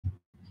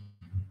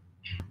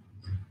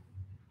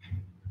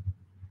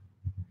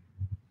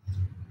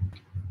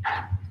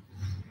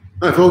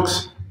Hi,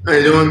 folks. How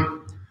you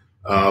doing?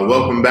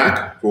 Welcome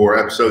back for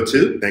episode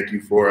 2. Thank you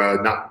for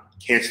not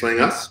canceling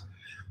us.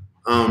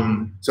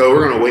 So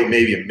we're going to wait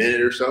maybe a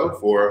minute or so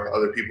for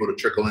other people to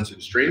trickle into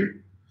the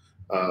stream.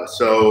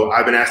 So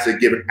I've been asked to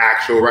give an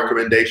actual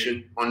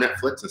recommendation on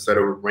Netflix instead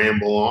of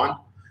ramble on.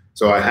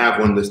 So I have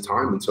one this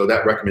time, and so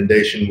that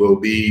recommendation will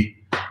be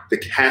The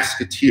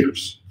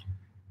Casketeers.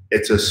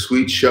 It's a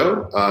sweet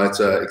show. It's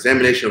an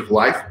examination of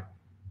life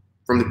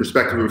from the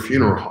perspective of a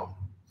funeral home.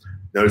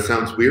 Now, it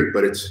sounds weird,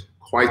 but it's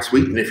quite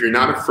sweet. And if you're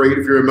not afraid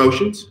of your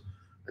emotions,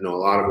 I know a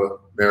lot of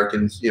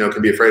Americans,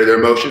 can be afraid of their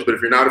emotions, but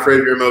if you're not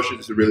afraid of your emotions,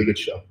 it's a really good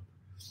show.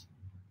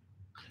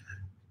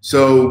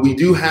 So we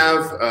do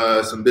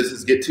have some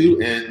business to get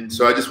to, and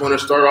so I just want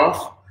to start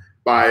off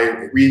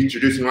by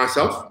reintroducing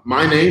myself.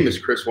 My name is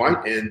Chris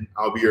White, and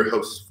I'll be your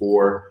host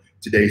for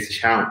today's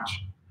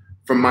challenge.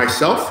 From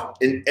myself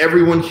and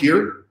everyone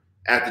here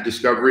at the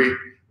Discovery,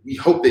 we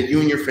hope that you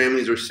and your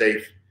families are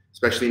safe,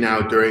 especially now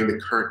during the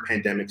current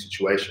pandemic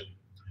situation.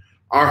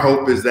 Our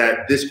hope is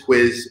that this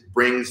quiz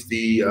brings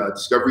the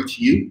Discovery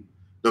to you,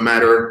 no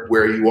matter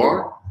where you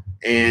are,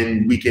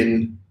 and we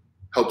can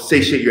help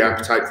satiate your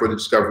appetite for the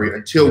Discovery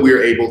until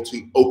we're able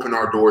to open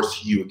our doors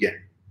to you again.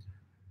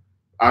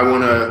 I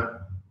want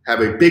to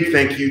have a big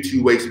thank you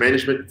to Waste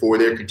Management for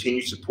their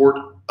continued support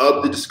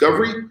of the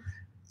Discovery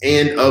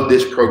and of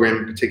this program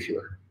in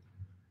particular.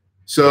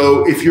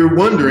 So if you're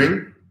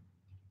wondering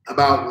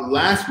about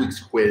last week's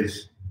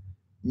quiz,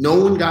 no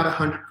one got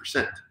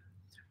 100%.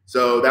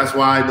 So that's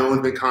why no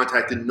one's been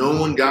contacted. No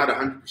one got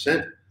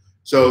 100%.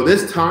 So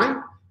this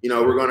time,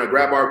 we're going to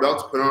grab our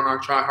belts, put on our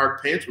try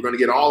hard pants. We're going to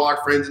get all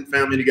our friends and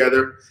family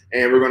together,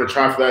 and we're going to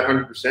try for that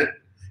 100%.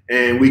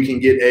 And we can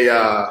get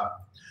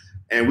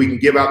and we can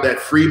give out that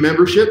free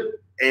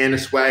membership and a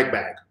swag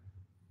bag.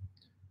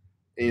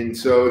 And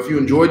so if you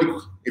enjoy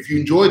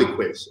the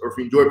quiz, or if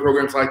you enjoy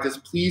programs like this,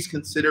 please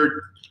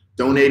consider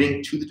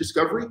donating to the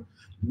Discovery.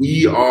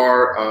 We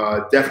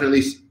are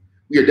definitely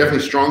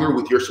stronger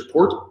with your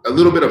support. A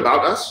little bit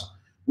about us.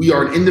 We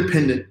are an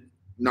independent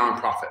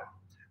nonprofit.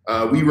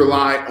 We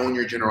rely on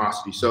your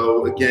generosity.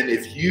 So again,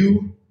 if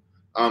you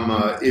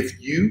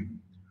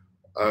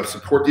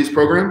support this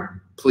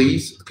program,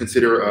 please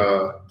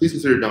consider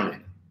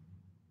donating.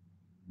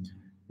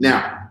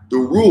 Now, the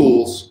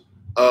rules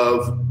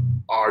of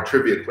our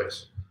trivia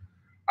quiz.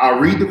 I'll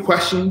read the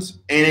questions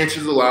and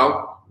answers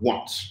aloud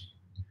once.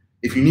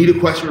 If you need a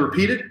question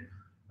repeated,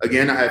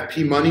 again, I have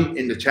P Money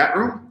in the chat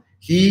room.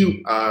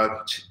 He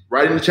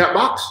right in the chat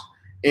box,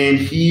 and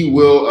he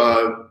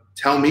will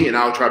tell me, and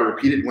I'll try to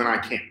repeat it when I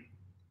can.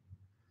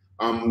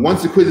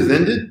 Once the quiz is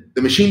ended,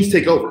 the machines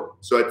take over.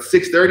 So at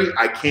 6:30,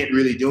 I can't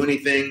really do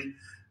anything.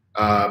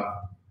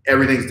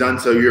 Everything's done,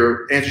 so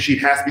your answer sheet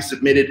has to be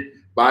submitted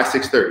by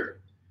 6:30.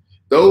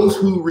 Those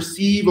who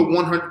receive a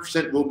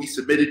 100% will be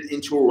submitted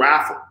into a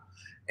raffle.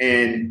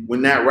 And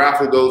when that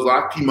raffle goes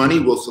live, P Money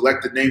will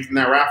select the name from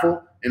that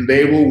raffle, and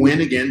they will win,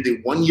 again,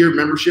 the 1-year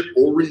membership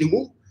or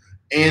renewal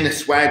and a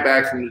swag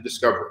bag from the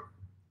Discovery.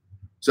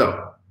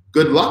 So,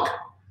 good luck.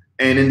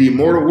 And in the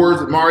immortal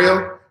words of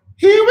Mario,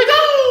 here we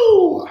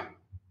go.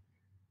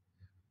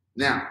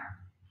 Now,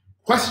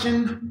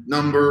 question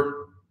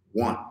number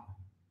 1.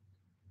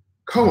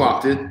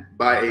 Co-opted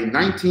by a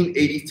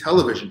 1980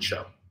 television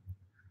show.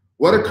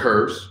 What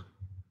occurs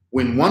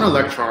when one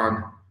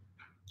electron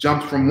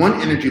jumps from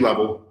one energy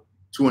level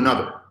to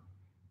another?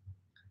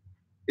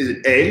 Is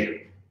it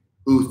A,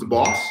 Who's the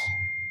Boss?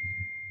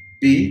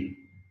 B,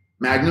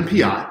 Magnum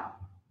PI?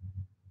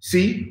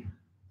 C,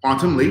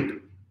 Quantum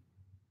Leap?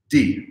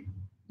 D,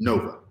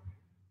 Nova?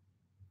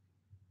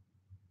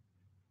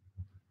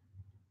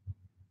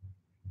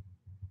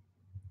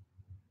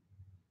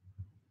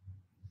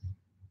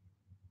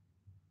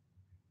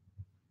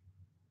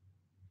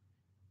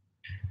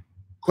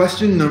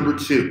 Question number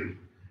 2,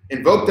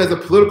 invoked as a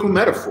political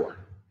metaphor.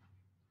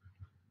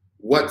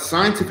 What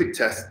scientific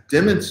test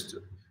determines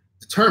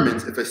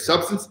if a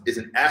substance is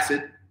an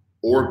acid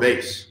or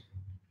base?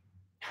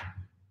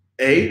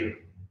 A,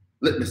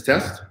 litmus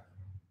test.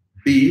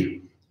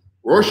 B,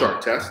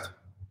 Rorschach test.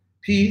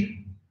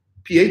 P,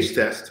 pH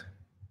test.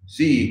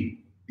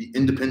 C, the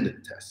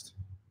independent test.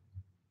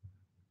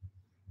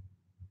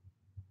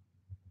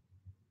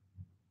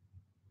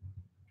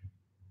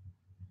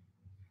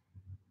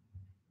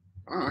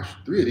 Gosh,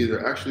 3 of these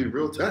are actually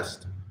real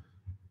tests.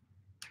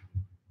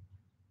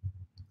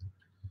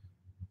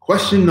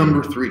 Question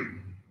number 3.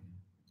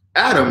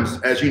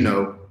 Atoms, as you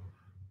know,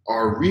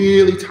 are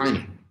really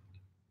tiny.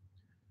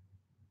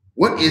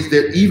 What is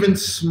their even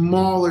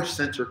smaller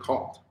center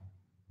called?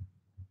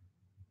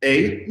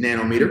 A,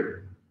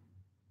 nanometer.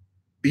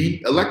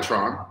 B,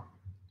 electron.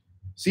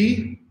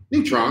 C,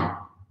 neutron.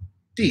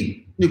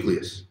 D,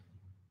 nucleus.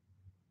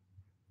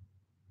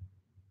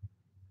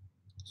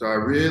 So I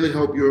really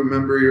hope you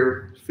remember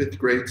your 5th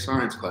grade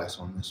science class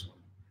on this one.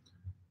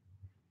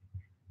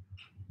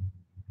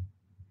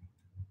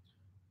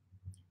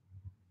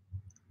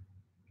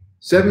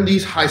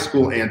 '70s high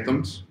school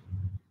anthems,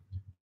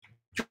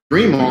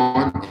 Dream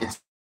On and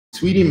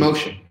Sweet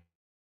Emotion,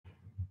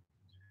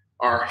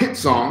 are hit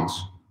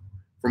songs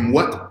From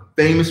what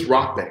famous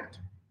rock band?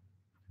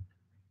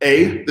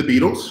 A, the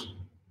Beatles,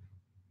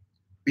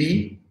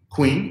 B,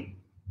 Queen,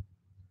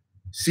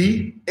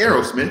 C,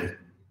 Aerosmith,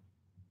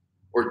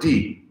 or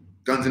D,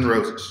 Guns N'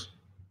 Roses?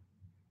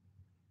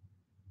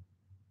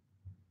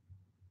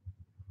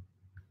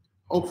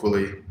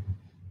 Hopefully,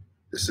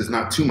 this is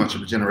not too much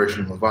of a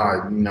generational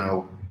divide. You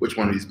know which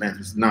one of these bands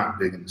was not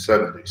big in the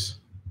 70s.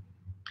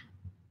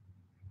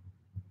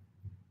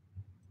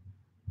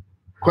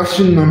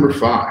 Question number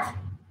 5.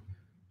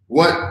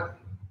 What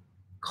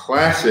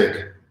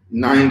classic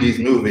 90s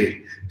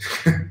movie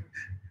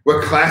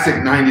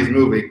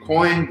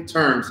coined the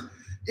terms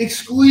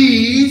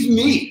 "squeeze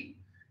me"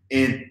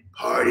 and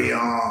 "party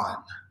on"?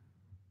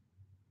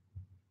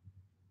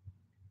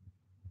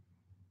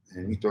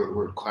 And we throw the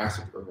word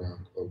classic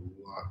around a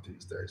lot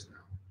these days now.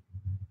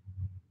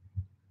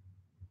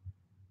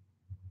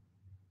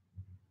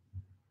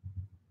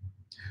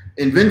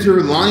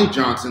 Inventor Lonnie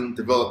Johnson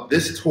developed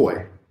this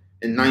toy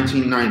in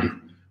 1990,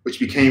 which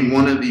became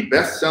one of the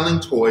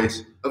best-selling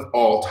toys of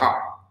all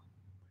time.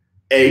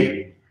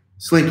 A,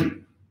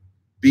 Slinky,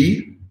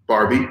 B,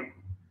 Barbie,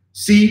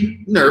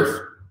 C,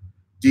 Nerf,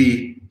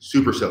 D,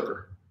 Super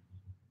Soaker.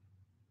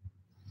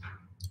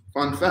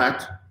 Fun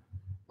fact,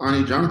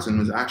 Lonnie Johnson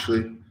was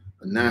actually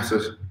a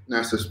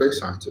NASA space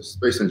scientist,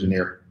 space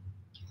engineer.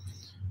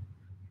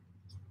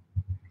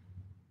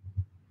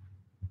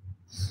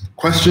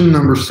 Question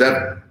number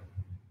 7.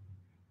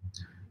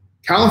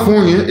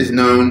 California is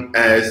known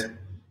as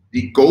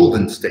the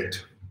Golden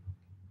State.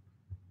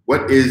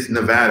 What is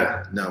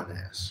Nevada known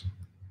as?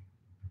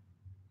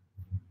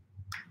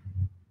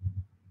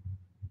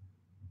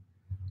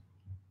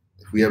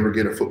 If we ever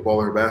get a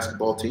football or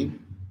basketball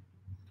team,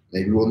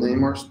 maybe we'll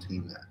name our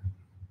team that.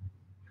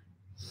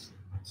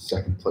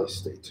 Second place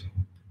state.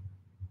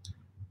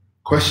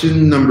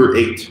 Question number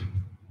 8.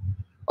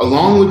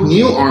 Along with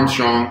Neil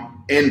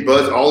Armstrong and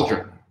Buzz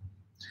Aldrin,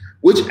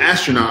 which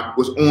astronaut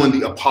was on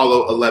the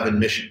Apollo 11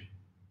 mission?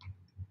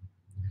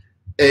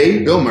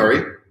 A, Bill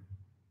Murray,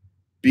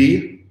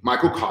 B,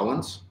 Michael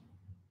Collins,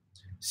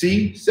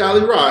 C,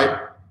 Sally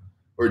Ride,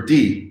 or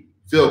D,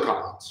 Phil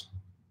Collins?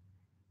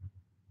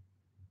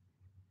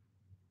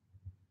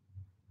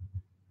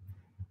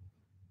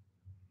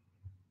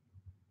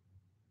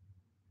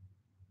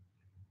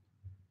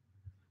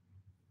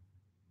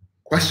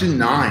 Question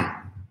 9.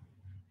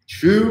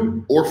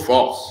 True or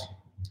false?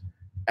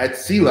 At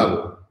sea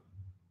level,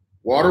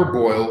 water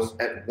boils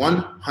at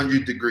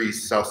 100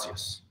 degrees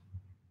Celsius.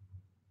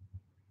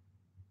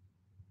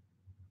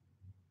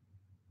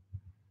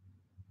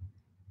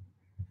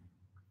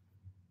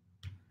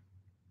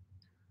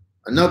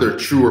 Another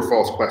true or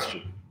false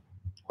question.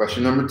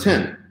 Question number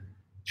 10.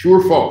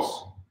 True or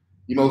false?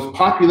 The most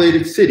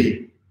populated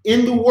city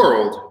in the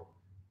world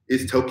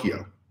is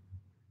Tokyo.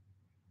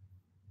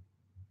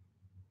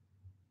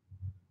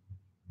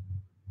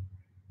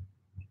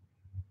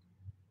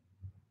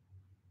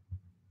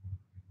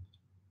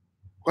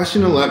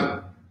 Question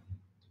 11.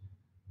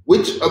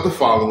 Which of the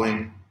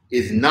following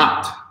is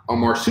not a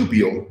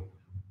marsupial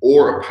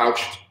or a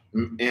pouched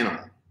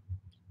animal?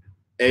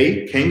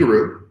 A,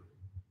 kangaroo,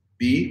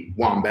 B,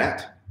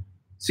 wombat,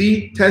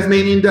 C,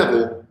 Tasmanian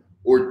devil,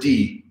 or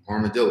D,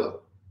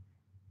 armadillo?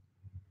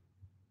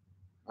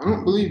 I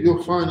don't believe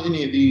you'll find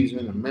any of these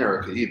in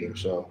America either,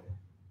 so,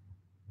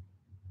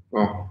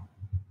 well,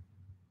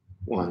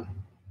 one.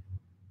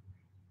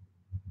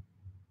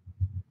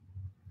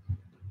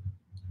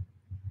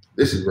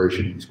 This is where you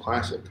should use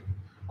classic.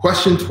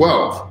 Question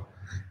 12.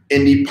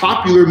 In the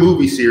popular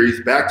movie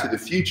series Back to the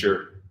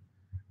Future,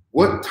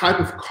 what is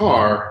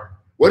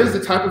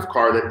the type of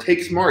car that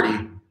takes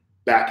Marty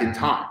back in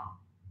time?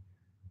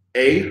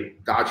 A,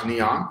 Dodge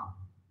Neon,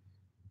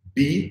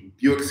 B,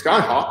 Buick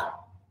Skyhawk,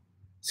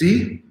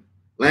 C,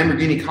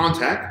 Lamborghini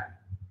Countach,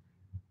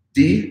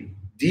 D,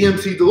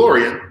 DMC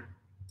DeLorean,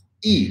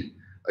 E,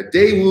 a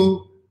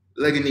Daewoo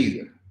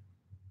Leganese.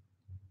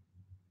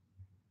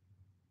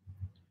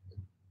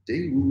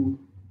 Daewoo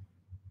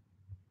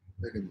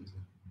Leganese.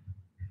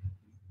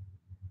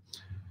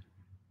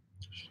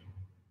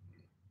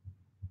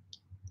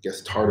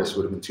 Guess TARDIS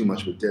would have been too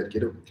much of a dead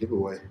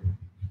giveaway.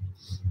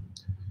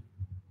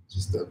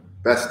 Just the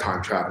best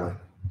time traveling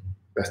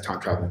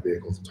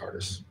vehicle to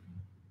TARDIS.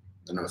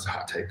 I know it's a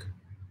hot take.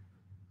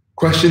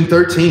 Question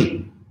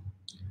 13.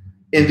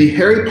 In the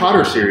Harry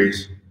Potter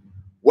series,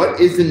 what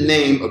is the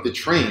name of the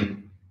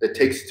train that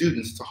takes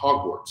students to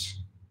Hogwarts?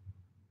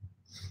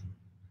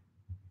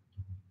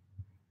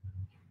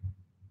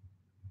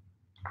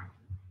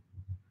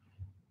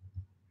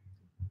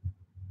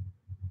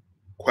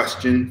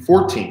 Question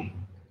 14.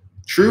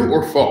 True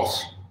or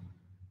false?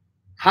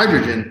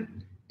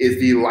 Hydrogen is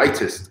the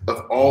lightest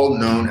of all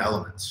known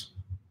elements.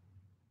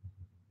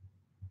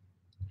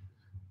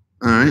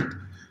 All right.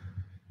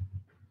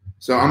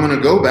 So I'm going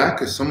to go back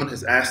because someone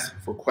has asked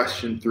for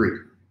question 3.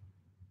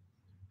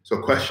 So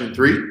question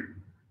 3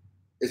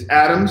 is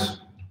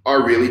atoms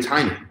are really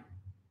tiny.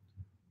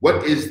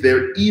 What is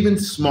their even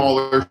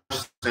smaller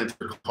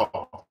center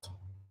called?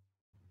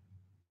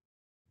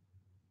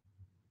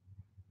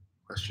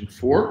 Question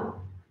 4.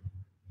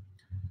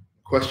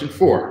 Question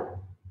 4.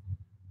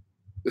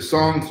 The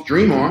songs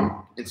Dream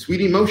On and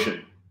Sweet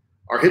Emotion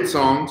are hit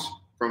songs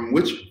from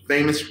which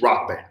famous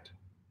rock band?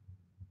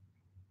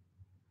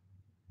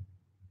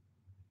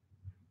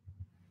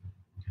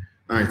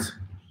 All right.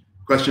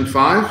 Question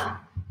 5.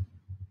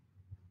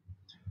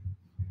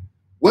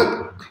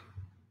 What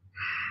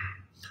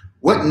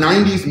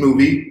 90s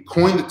movie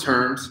coined the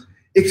terms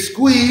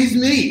 "Squeeze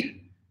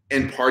Me"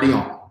 and "Party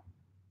On"?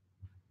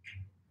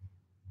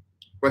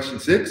 Question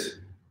 6.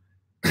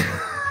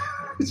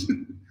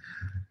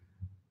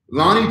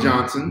 Lonnie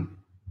Johnson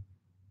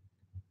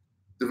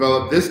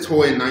developed this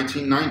toy in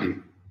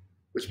 1990,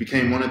 which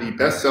became one of the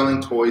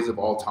best-selling toys of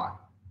all time.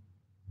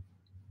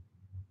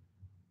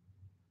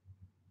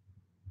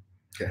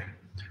 Okay,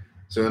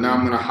 so now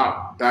I'm going to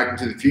hop back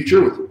into the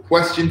future with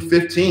question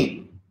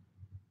 15.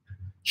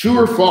 True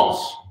or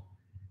false?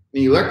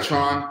 An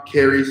electron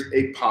carries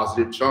a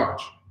positive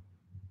charge.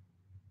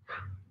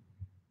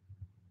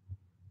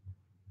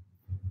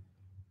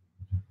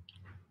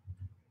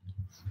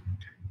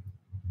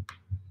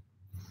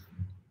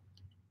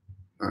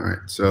 All right,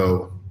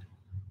 so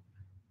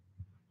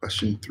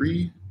question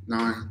 3,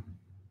 9,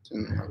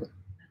 10,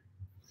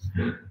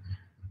 11.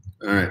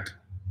 All right.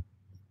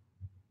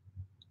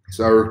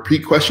 So I'll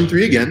repeat question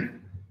 3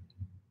 again.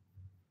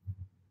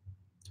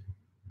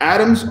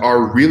 Atoms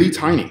are really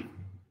tiny.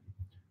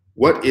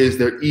 What is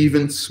their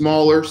even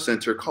smaller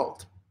center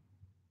called?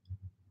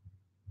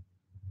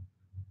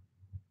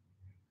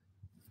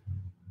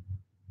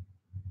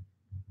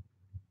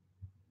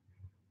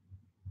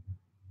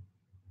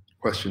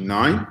 Question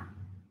 9.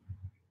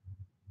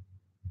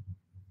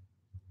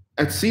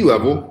 At sea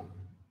level,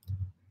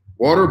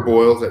 water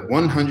boils at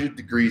 100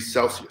 degrees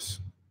Celsius.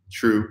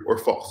 True or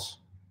false?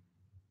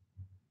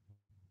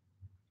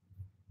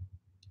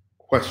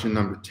 Question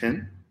number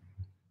 10.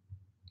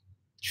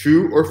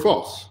 True or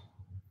false?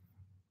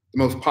 The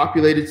most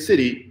populated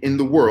city in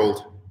the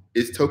world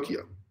is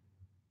Tokyo.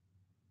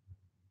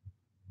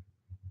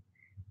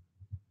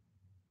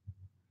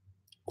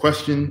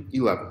 Question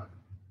 11.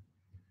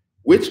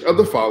 Which of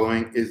the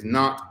following is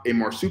not a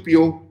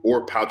marsupial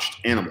or pouched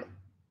animal?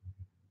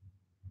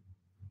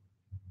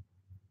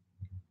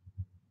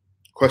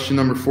 Question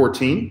number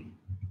 14.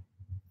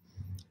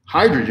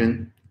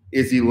 Hydrogen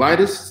is the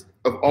lightest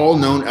of all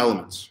known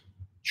elements.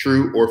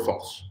 True or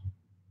false?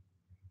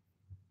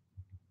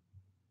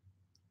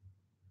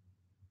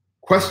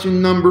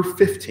 Question number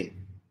 15.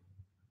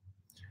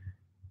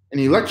 An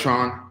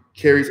electron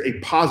carries a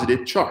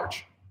positive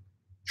charge.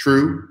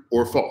 True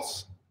or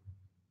false?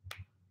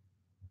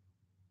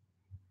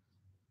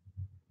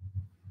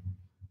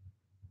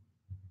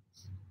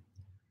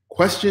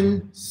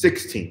 Question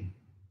 16.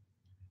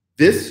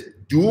 This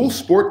dual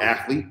sport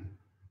athlete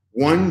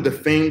won the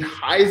famed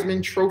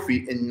Heisman Trophy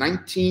in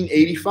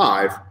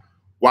 1985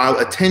 while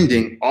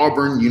attending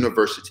Auburn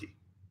University.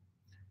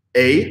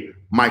 A.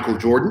 Michael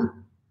Jordan.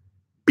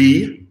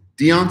 B.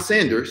 Deion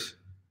Sanders.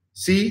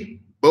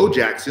 C. Bo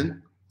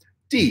Jackson.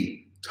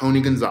 D. Tony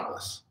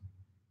Gonzalez.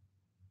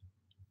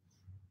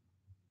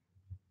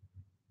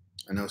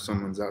 I know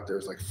someone's out there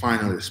is like,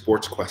 finally, a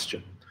sports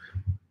question.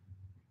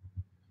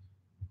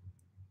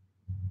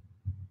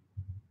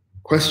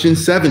 Question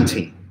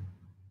 17.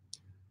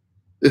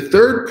 The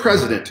third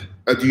president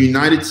of the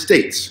United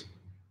States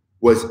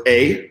was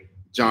A.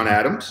 John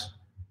Adams,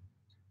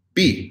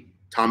 B.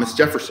 Thomas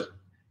Jefferson,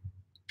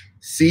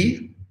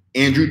 C.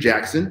 Andrew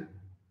Jackson,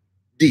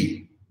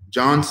 D.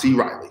 John C.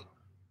 Riley.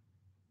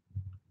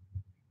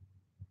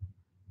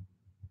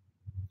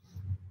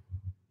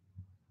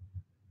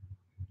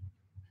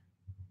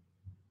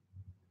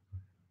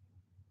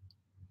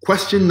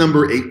 Question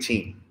number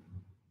 18.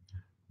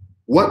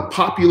 What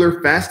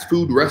popular fast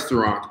food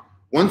restaurant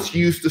once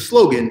used the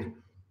slogan,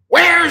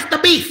 "Where's the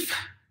beef"?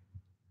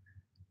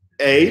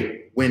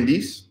 A.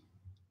 Wendy's,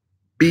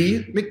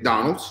 B.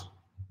 McDonald's,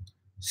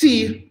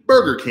 C.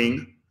 Burger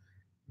King,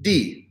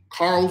 D.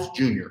 Carl's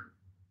Jr.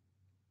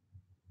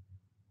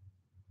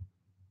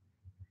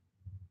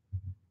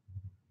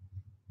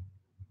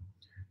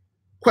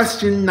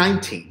 Question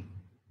 19.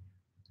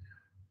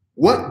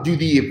 What do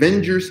the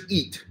Avengers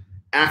eat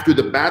after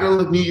the Battle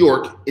of New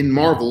York in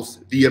Marvel's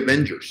The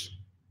Avengers?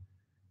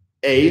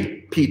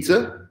 A.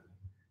 Pizza,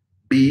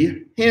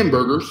 B.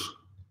 Hamburgers,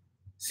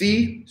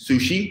 C.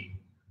 Sushi,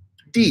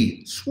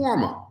 D.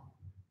 Shawarma.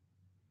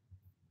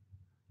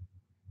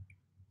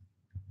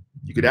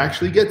 You could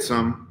actually get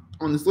some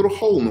on this little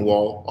hole in the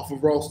wall off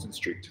of Ralston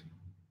Street.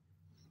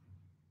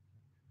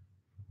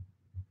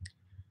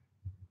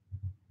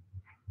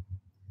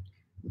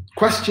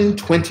 Question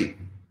 20.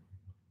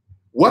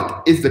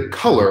 What is the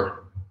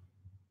color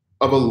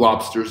of a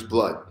lobster's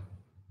blood?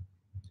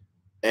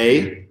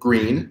 A.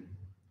 Green,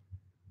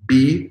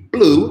 B.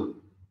 Blue,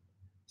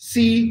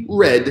 C.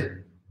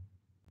 Red,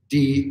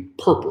 D.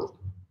 Purple.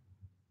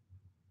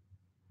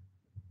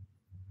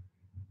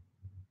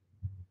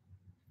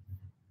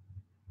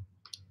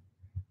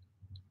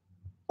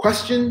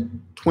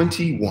 Question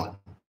 21.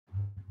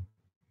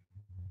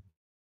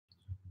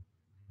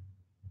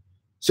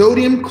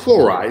 Sodium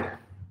chloride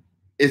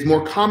is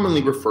more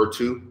commonly referred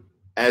to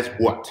as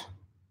what?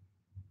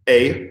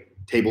 A,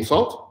 table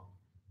salt,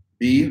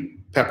 B,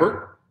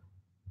 pepper,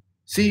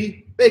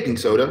 C, baking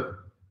soda,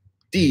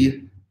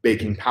 D,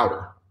 baking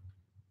powder.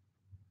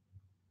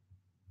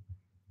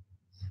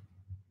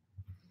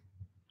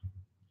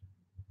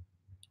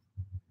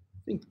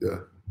 I think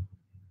the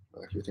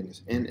accurate thing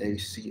is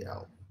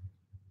NaCl.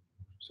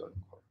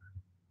 Sodium chloride.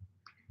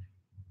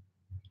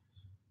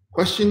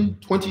 Question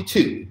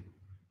 22.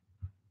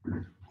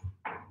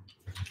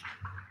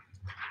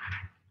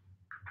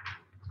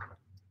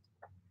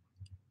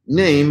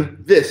 Name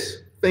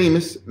this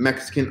famous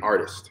Mexican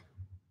artist.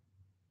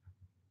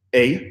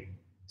 A,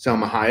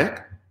 Salma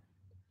Hayek,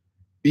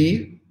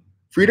 B,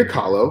 Frida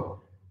Kahlo,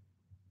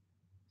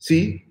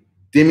 C,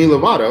 Demi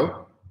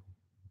Lovato,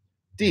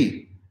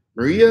 D,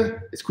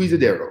 Maria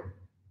Esquizadero.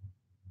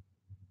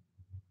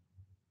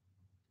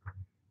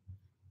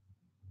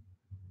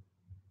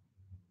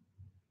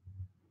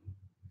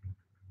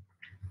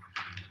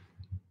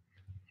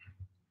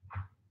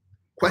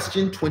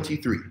 Question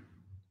 23.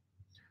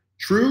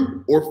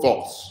 True or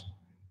false?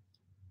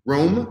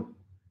 Rome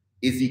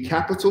is the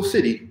capital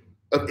city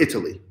of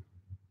Italy.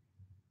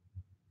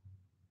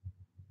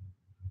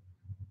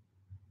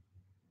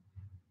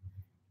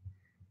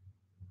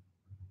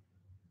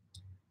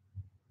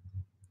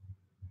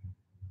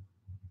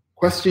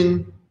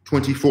 Question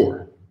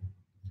 24.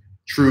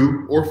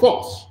 True or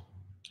false?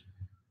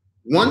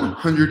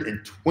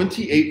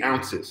 128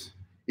 ounces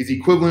is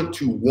equivalent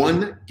to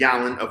 1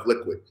 gallon of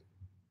liquid.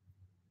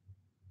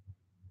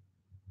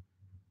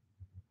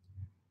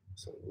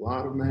 That's a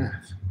lot of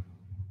math.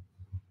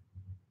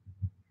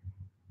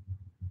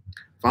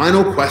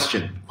 Final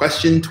question,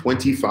 question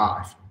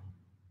 25.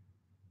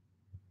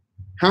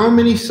 How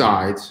many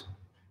sides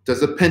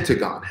does a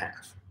pentagon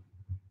have?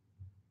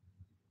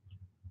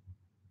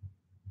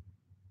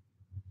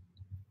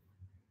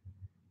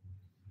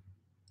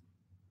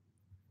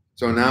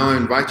 So now I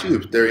invite you,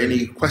 if there are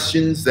any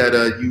questions that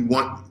you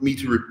want me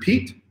to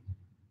repeat.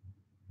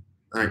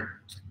 All right,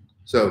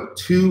 so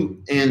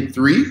 2 and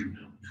 3.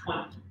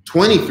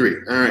 23,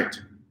 all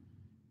right.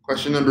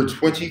 Question number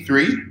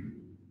 23.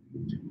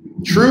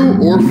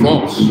 True or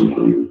false?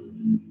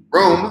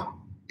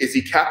 Rome is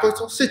the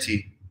capital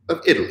city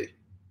of Italy.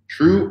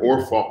 True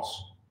or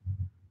false?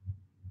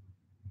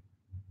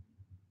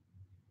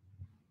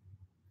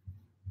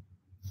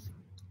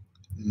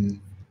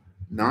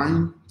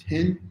 Nine,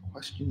 10,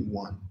 question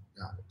 1.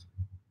 Got it.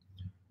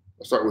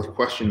 I'll start with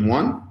question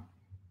 1.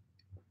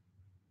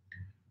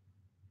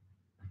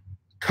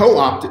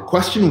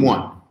 Question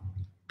 1.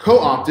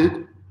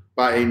 Co-opted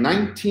by a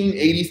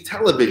 1980s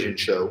television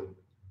show,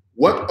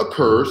 what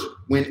occurs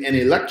when an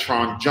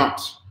electron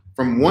jumps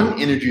from one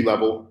energy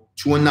level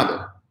to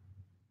another?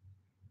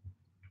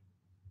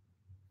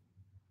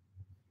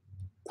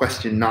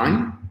 Question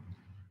 9.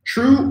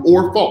 True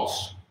or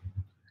false?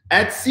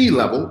 At sea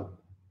level,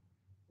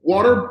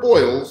 water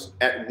boils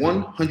at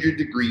 100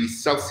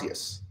 degrees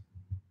Celsius.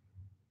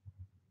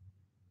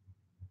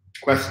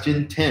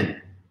 Question 10.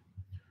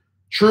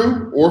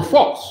 True or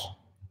false?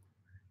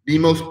 The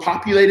most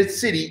populated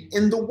city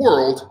in the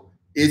world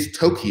is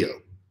Tokyo.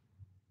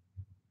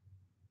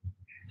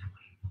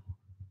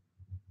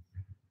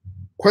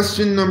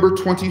 Question number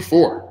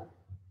 24.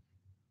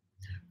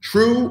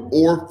 True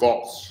or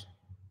false?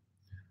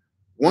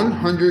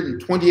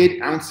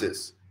 128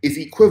 ounces is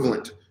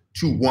equivalent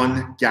to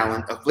 1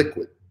 gallon of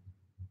liquid.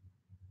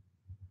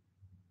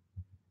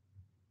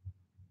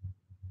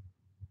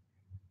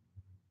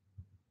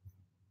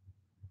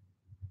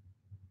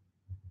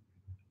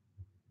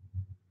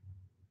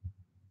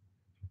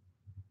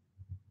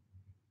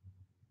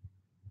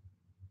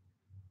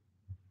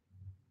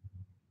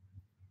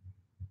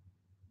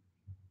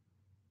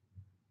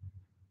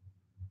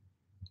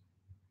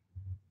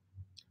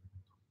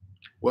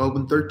 Well,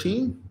 and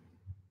 13.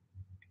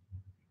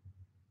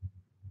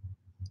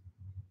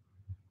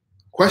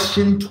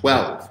 Question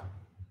 12.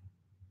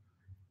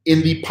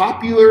 In the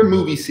popular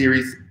movie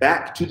series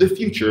Back to the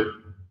Future,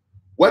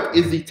 what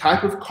is the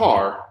type of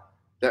car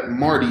that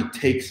Marty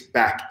takes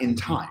back in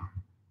time?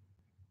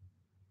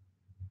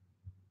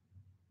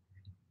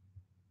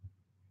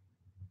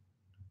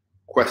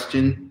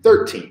 Question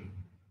 13.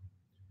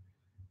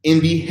 In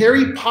the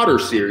Harry Potter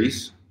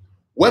series,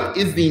 what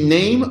is the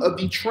name of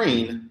the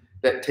train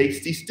that takes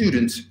the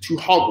students to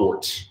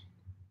Hogwarts?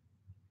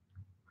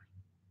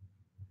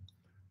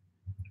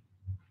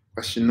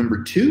 Question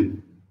number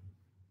 2.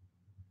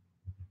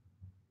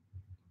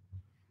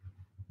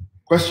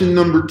 Question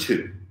number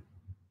 2.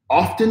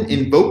 Often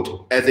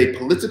invoked as a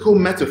political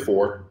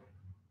metaphor,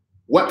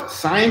 what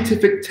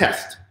scientific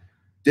test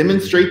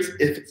demonstrates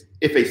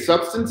if a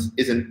substance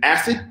is an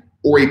acid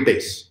or a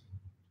base?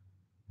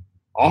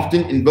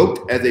 Often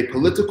invoked as a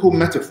political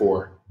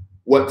metaphor,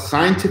 what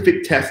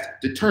scientific test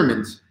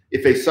determines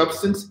if a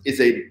substance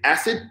is an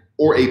acid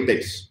or a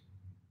base?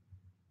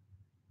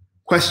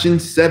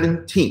 Question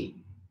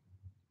 17.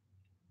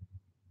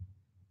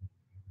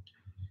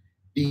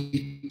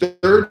 The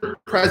third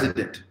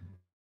president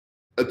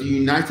of the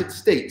United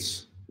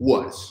States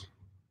was?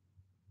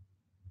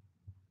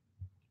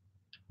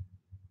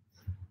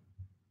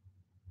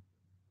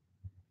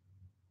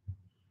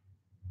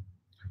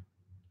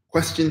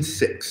 Question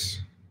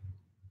 6.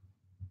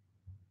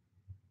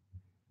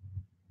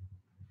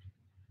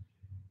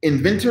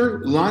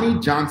 Inventor Lonnie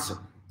Johnson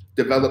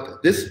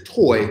developed this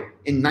toy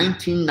in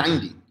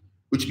 1990,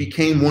 which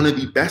became one of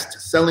the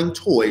best-selling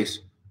toys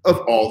of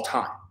all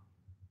time.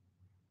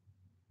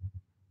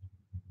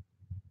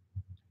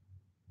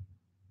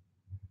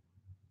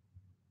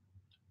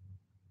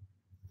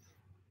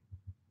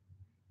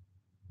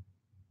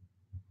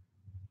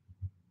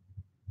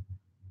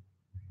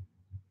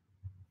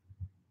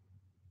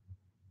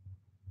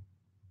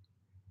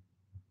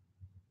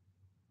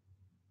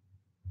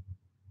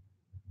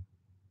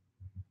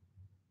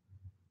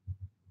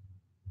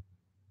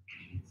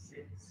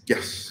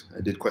 Yes,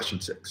 I did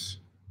question 6.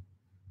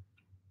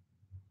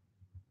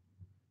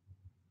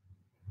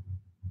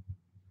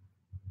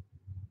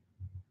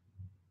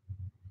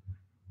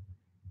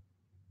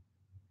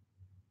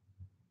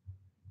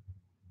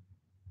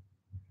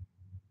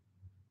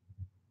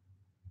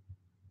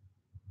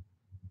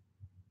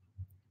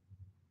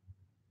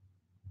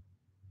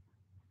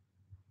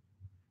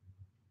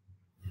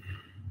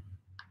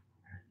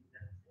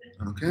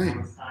 Okay.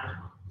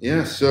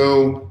 Yeah,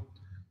 so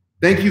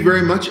thank you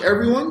very much,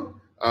 everyone.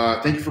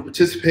 Thank you for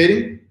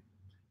participating.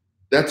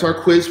 That's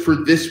our quiz for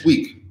this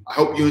week. I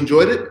hope you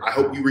enjoyed it. I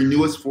hope you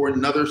renew us for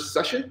another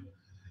session.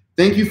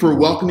 Thank you for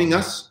welcoming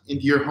us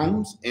into your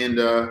homes and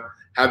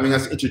having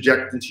us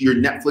interject into your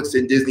Netflix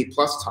and Disney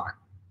Plus time.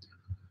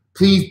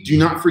 Please do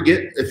not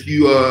forget, if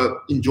you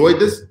enjoyed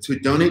this, to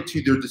donate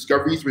to the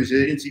Discovery's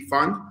Resiliency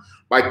Fund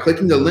by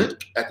clicking the link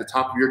at the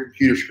top of your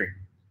computer screen.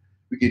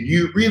 We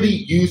could really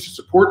use the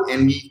support,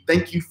 and we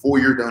thank you for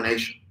your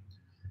donation.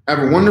 Have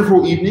a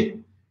wonderful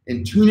evening,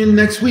 and tune in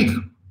next week,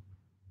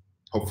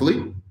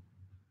 hopefully,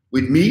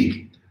 with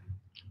me,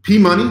 P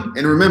Money,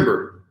 and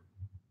remember,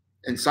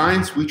 in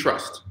science we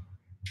trust.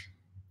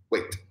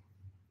 Wait.